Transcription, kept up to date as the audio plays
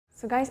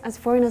So guys, as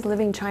foreigners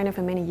living in China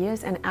for many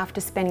years and after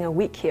spending a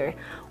week here,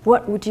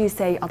 what would you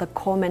say are the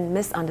common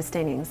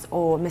misunderstandings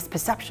or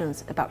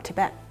misperceptions about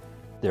Tibet?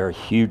 There are a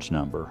huge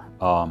number.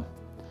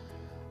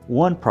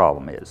 One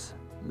problem is,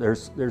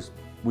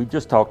 we've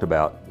just talked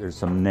about there's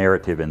some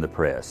narrative in the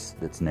press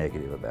that's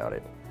negative about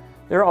it.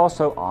 There are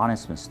also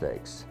honest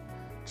mistakes.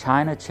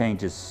 China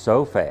changes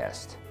so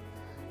fast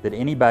that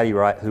anybody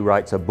who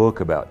writes a book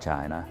about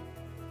China,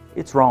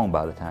 it's wrong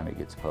by the time it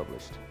gets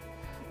published.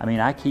 I mean,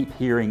 I keep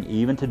hearing,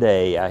 even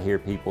today, I hear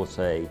people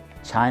say,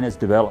 China's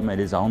development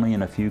is only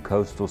in a few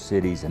coastal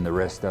cities and the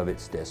rest of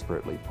it's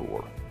desperately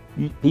poor.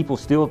 People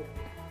still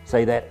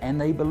say that and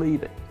they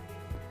believe it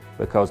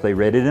because they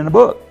read it in a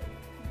book.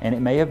 And it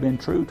may have been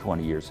true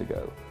 20 years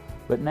ago.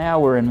 But now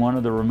we're in one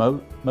of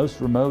the most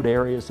remote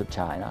areas of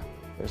China.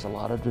 There's a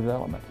lot of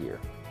development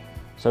here.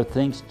 So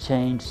things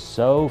change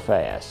so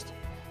fast.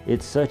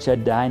 It's such a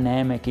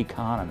dynamic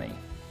economy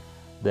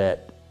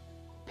that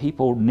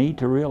people need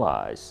to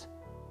realize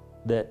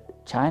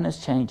that China's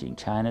changing,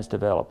 China's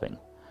developing.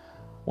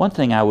 One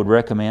thing I would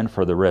recommend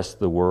for the rest of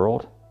the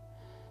world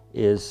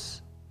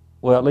is,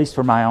 well, at least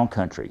for my own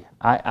country.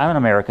 I'm an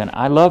American,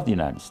 I love the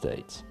United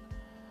States.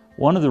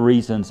 One of the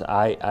reasons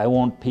I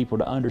want people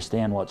to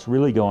understand what's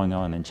really going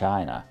on in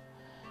China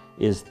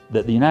is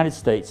that the United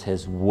States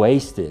has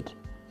wasted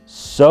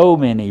so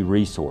many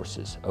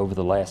resources over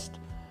the last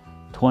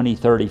 20,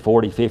 30,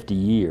 40, 50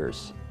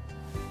 years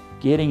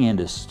getting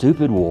into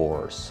stupid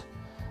wars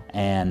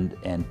and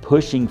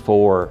pushing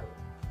for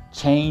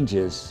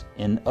changes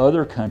in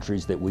other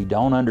countries that we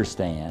don't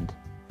understand,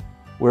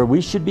 where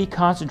we should be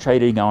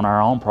concentrating on our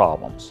own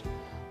problems.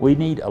 We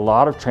need a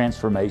lot of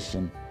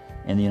transformation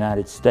in the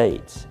United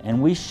States,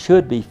 and we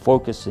should be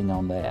focusing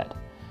on that.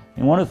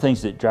 And one of the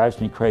things that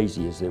drives me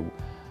crazy is that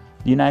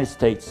the United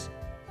States,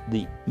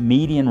 the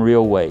median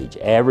real wage,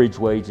 average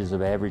wages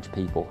of average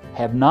people,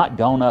 have not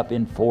gone up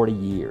in 40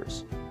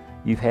 years.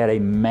 You've had a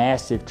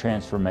massive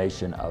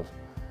transformation of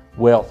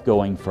wealth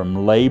going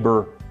from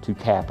labor to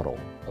capital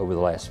over the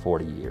last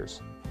 40 years.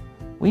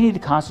 We need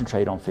to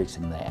concentrate on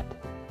fixing that,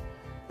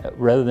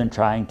 rather than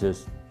trying to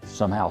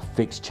somehow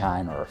fix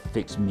China or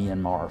fix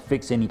Myanmar or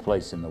fix any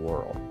place in the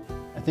world.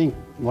 I think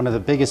one of the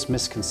biggest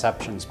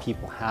misconceptions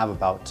people have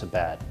about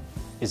Tibet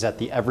is that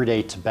the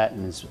everyday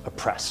Tibetan is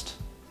oppressed,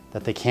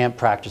 that they can't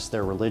practice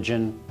their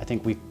religion. I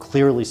think we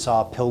clearly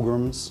saw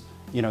pilgrims,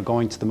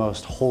 going to the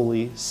most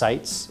holy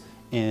sites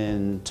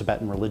in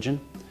Tibetan religion.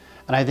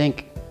 And I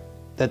think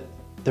that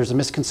there's a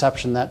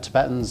misconception that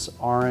Tibetans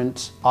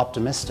aren't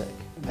optimistic.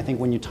 I think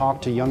when you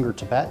talk to younger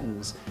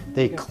Tibetans,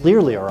 they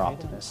clearly are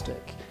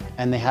optimistic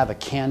and they have a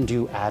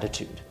can-do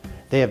attitude.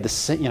 They have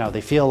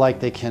they feel like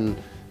they can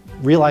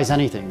realize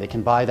anything. They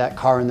can buy that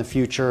car in the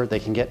future, they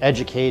can get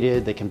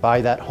educated, they can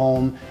buy that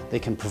home, they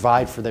can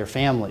provide for their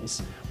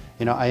families.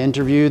 I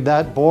interviewed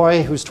that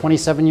boy who's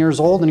 27 years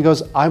old and he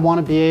goes, I want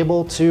to be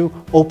able to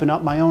open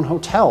up my own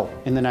hotel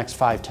in the next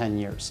 5-10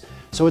 years.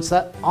 So it's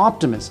that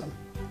optimism,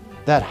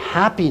 that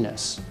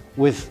happiness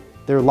with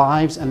their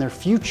lives and their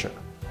future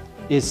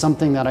is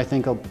something that I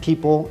think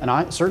people, and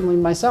I certainly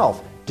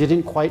myself,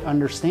 didn't quite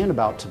understand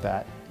about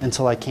Tibet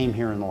until I came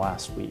here in the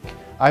last week.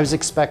 I was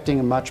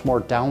expecting a much more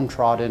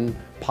downtrodden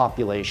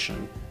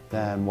population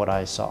than what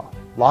I saw.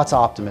 Lots of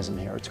optimism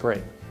here, it's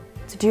great.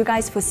 So do you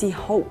guys foresee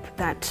hope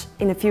that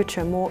in the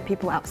future more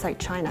people outside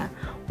China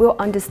will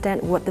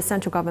understand what the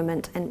central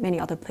government and many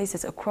other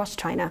places across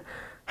China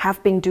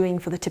have been doing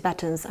for the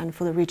Tibetans and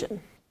for the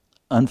region?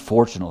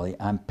 Unfortunately,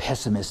 I'm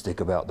pessimistic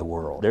about the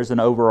world. There's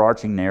an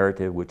overarching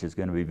narrative which is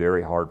going to be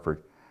very hard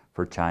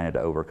for China to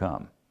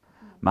overcome.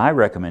 My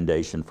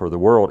recommendation for the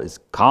world is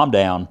calm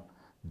down,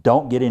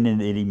 don't get into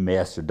any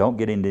mess or don't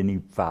get into any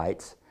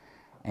fights.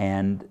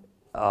 And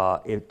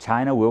if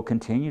China will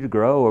continue to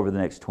grow over the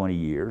next 20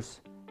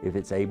 years, if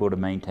it's able to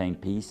maintain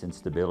peace and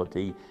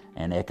stability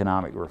and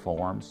economic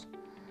reforms,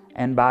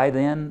 and by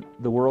then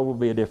the world will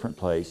be a different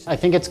place. I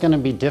think it's going to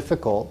be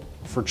difficult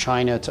for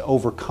China to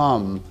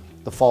overcome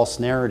the false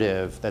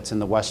narrative that's in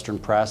the Western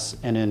press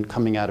and in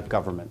coming out of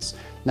governments.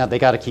 Now they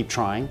got to keep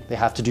trying. They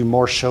have to do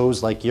more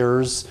shows like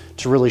yours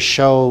to really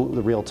show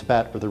the real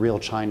Tibet or the real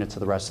China to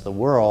the rest of the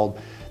world.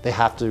 They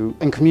have to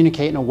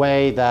communicate in a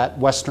way that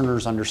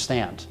Westerners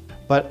understand.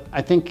 But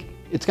I think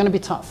it's going to be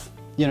tough.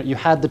 You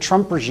had the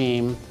Trump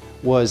regime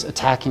was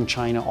attacking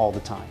China all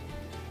the time.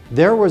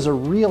 There was a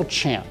real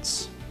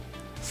chance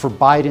for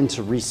Biden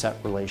to reset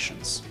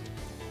relations.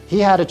 He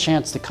had a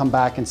chance to come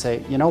back and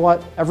say, you know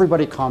what,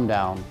 everybody calm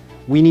down.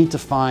 We need to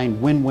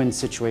find win-win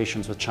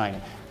situations with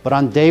China. But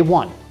on day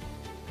one,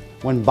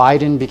 when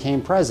Biden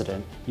became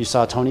president, you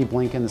saw Tony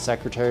Blinken, the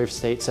Secretary of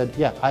State, said,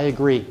 yeah, I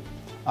agree,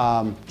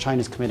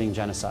 China's committing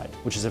genocide,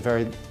 which is a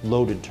very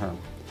loaded term.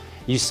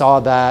 You saw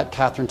that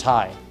Catherine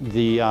Tai,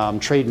 the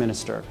trade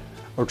minister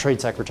or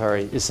trade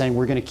secretary, is saying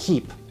we're going to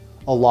keep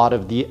a lot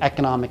of the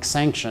economic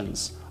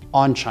sanctions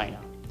on China.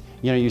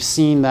 You've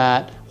seen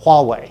that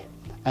Huawei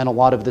and a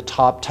lot of the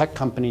top tech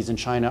companies in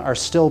China are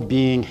still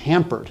being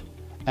hampered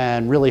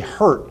and really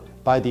hurt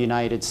by the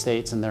United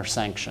States and their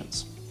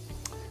sanctions.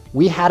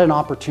 We had an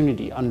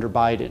opportunity under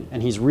Biden,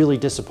 and he's really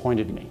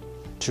disappointed me,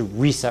 to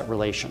reset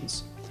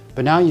relations.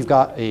 But now you've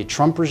got a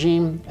Trump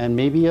regime and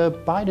maybe a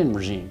Biden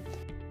regime.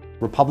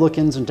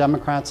 Republicans and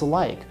Democrats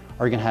alike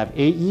are going to have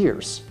 8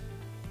 years,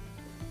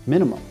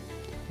 minimum,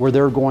 where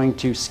they're going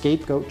to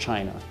scapegoat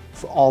China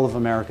for all of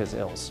America's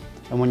ills.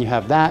 And when you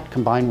have that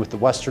combined with the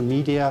Western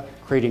media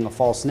creating a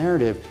false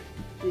narrative,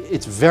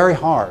 it's very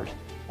hard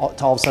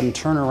to all of a sudden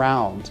turn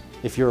around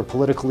if you're a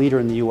political leader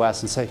in the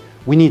US and say,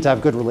 we need to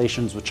have good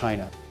relations with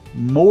China.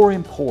 More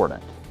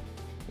important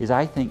is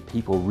I think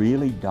people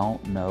really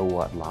don't know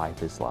what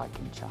life is like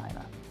in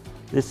China.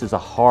 This is a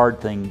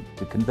hard thing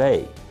to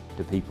convey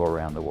to people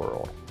around the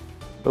world.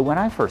 But when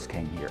I first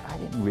came here, I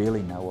didn't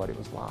really know what it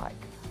was like.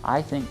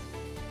 I think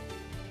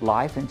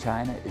life in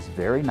China is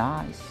very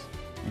nice,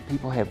 and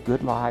people have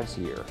good lives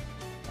here.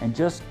 And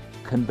just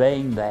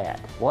conveying that,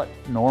 what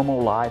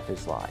normal life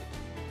is like,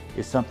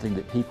 is something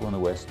that people in the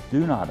West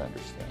do not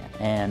understand.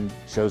 And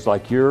shows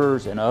like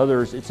yours and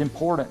others, it's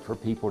important for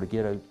people to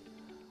get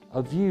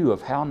a view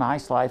of how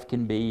nice life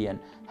can be and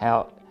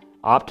how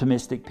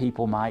optimistic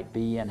people might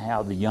be and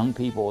how the young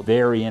people,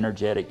 very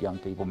energetic young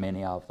people,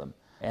 many of them.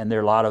 And there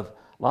are a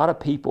lot of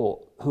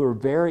people who are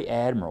very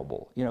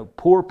admirable, you know,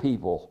 poor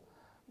people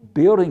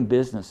building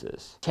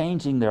businesses,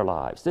 changing their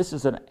lives. This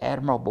is an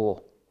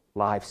admirable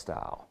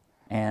lifestyle.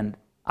 And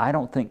I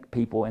don't think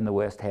people in the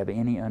West have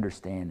any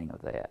understanding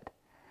of that.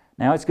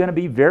 Now, it's going to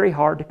be very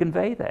hard to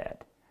convey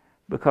that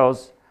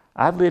because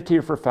I've lived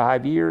here for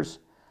 5 years.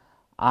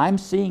 I'm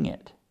seeing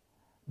it,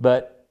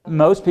 but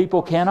most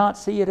people cannot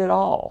see it at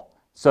all.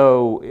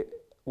 So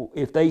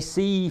if they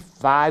see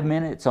 5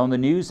 minutes on the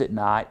news at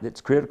night that's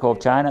critical of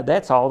China,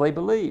 that's all they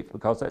believe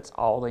because that's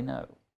all they know.